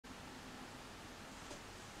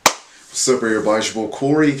What's up everybody, it's your boy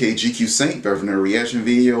Corey, aka GQ Saint, back from another reaction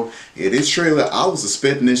video. Yeah, this trailer, I was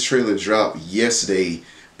expecting this trailer to drop yesterday,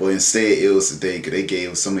 but instead it was today because they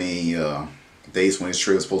gave so many days when this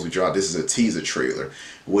trailer was supposed to drop. This is a teaser trailer.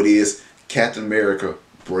 What is Captain America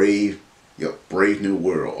Brave New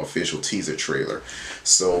World official teaser trailer.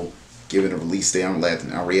 So, given the release date,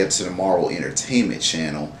 I reacted to the Marvel Entertainment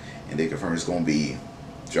channel, and they confirmed it's going to be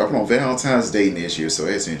dropping on Valentine's Day this year, so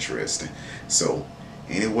that's interesting. So,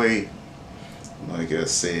 anyway, like I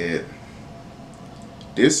said,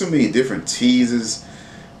 there's so many different teasers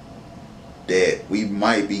that we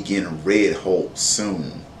might be getting Red Hulk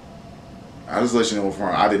soon. I just let you know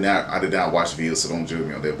from I did not watch the video, so don't judge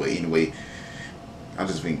me on that. But anyway, I've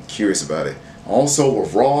just been curious about it. Also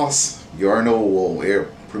with Ross, you already know, well,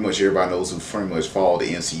 pretty much everybody knows who pretty much followed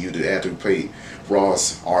the MCU. The actor who played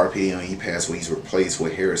Ross, RP, and he passed away. He's replaced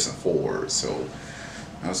with Harrison Ford. So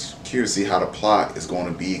I was curious to see how the plot is going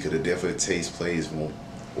to be, because it definitely takes place a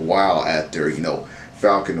while after, you know,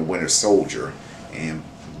 Falcon the Winter Soldier, and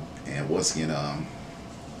once again,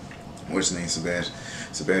 what's his name,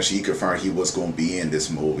 Sebastian, he confirmed he was going to be in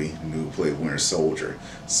this movie, who played Winter Soldier.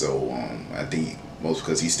 So I think most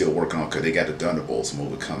because he's still working on, because they got the Thunderbolts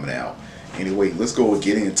movie coming out. Anyway, let's go and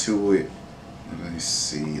get into it. Let me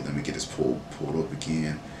see. Let me get this pulled up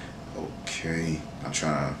again. Okay, I'm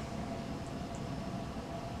trying to.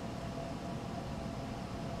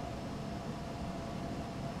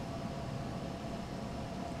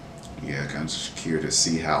 Yeah, I'm just curious to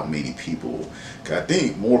see how many people. Cause I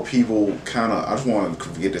think more people kind of. I just want to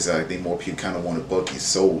forget this. I think more people kind of wanted Bucky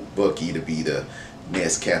to be the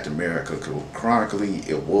next Captain America. Cause chronically,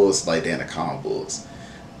 it was like that in the comic books.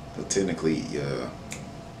 But technically,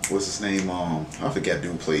 what's his name? I forgot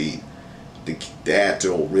who played the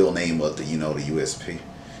actual real name of the the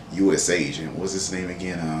U.S. agent. What's his name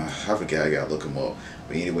again? I forgot. I gotta look him up.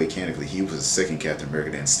 But anyway, technically, he was the second Captain America.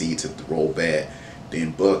 Then Steve took the role back.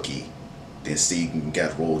 Then Bucky, then Steve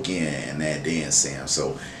got the role again, and then Sam.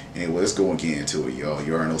 So anyway, let's go and get into it, y'all.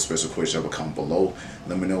 You already know special questions will come below.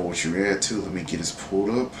 Let me know what you're at to. Let me get this pulled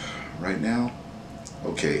up right now.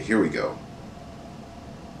 Okay, here we go.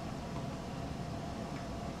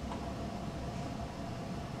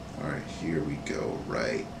 Alright, here we go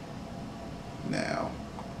right now.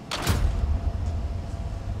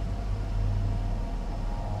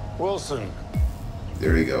 Wilson.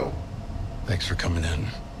 There you go. Thanks for coming in.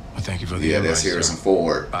 Well, thank you for the yeah, invite, that's Harrison sir.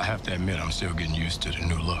 Ford. I have to admit, I'm still getting used to the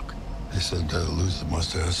new look. They said lose the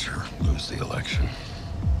mustache or lose the election.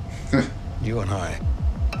 You and I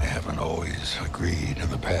haven't always agreed in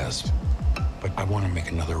the past, but I want to make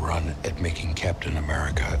another run at making Captain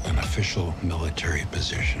America an official military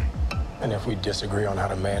position. And if we disagree on how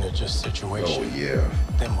to manage this situation, oh yeah,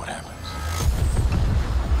 then what happens?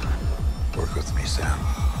 Work with me, Sam.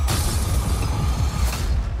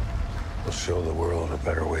 We'll show the world a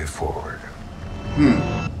better way forward.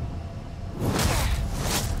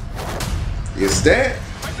 Is that?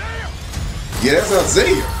 Yeah, that's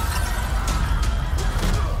Isaiah.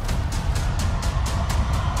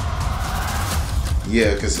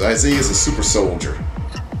 Yeah, because Isaiah is a super soldier.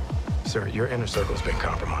 Sir, your inner circle's been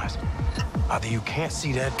compromised. Either you can't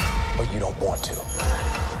see that, or you don't want to.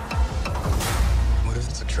 What if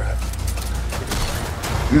it's a trap?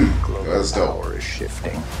 That's dope. Power is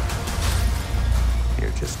shifting. You're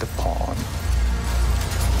just a pawn.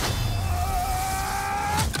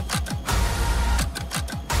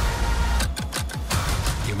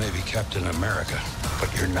 You may be Captain America,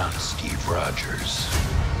 but you're not Steve Rogers.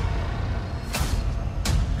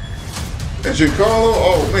 And Giancarlo?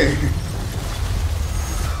 Oh man.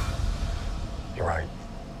 You're right.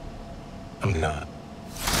 I'm not.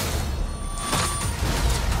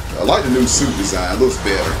 I like the new suit design. It looks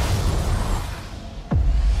better.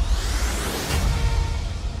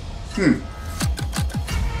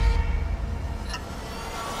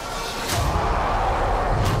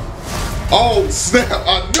 Oh snap!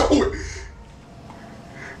 I know it.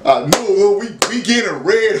 I knew it. We getting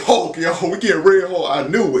Red Hulk, y'all. We getting Red Hulk. I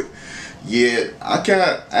knew it. Yeah, I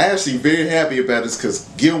actually very happy about this, because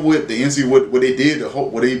given what the NC what they did,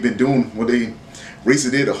 what they've been doing, what they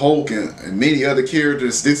recently did to Hulk and many other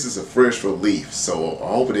characters, this is a fresh relief. So I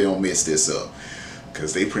hope they don't mess this up,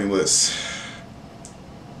 because they pretty much,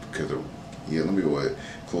 yeah, let me go ahead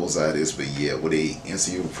close out this. But yeah, what they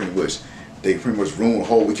NCU pretty much ruined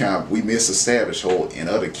Hulk. We misestablished Hulk and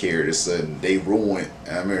other characters, and they ruined.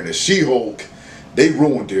 I mean, the She-Hulk, they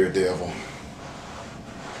ruined Daredevil.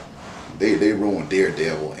 They ruined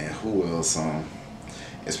Daredevil, and who else?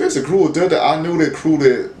 Especially crew of Thunder. I knew that crew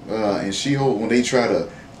that in She-Hulk, when they try to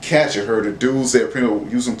capture her, the dudes that pretty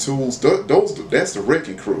much use some tools, that's the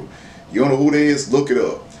Wrecking Crew. You don't know who that is? Look it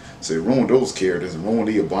up. So they ruined those characters and ruined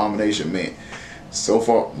the Abomination, man. So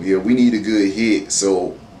far, yeah, we need a good hit.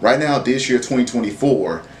 So right now, this year,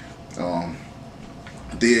 2024,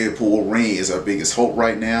 Deadpool Ring is our biggest hope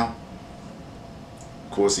right now.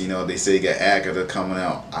 Of course, you know, they say you got Agatha coming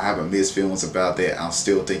out. I haven't mixed feelings about that. I'm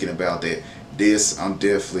still thinking about that. This, I'm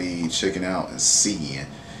definitely checking out and seeing.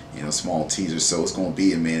 You know, small teaser. So it's going to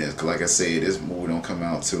be a minute. Cause like I said, this movie don't come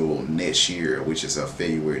out till next year, which is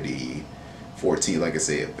February the 14th. Like I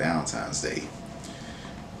said, Valentine's Day.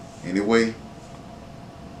 Anyway,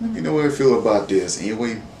 let me know how you feel about this.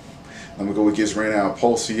 Anyway, let me go with this right now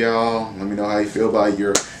post for y'all. Let me know how you feel about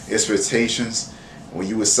your expectations. What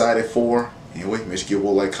you excited for. Anyway, make sure you give a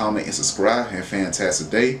like, comment, and subscribe. Have a fantastic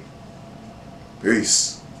day.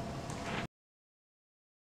 Peace.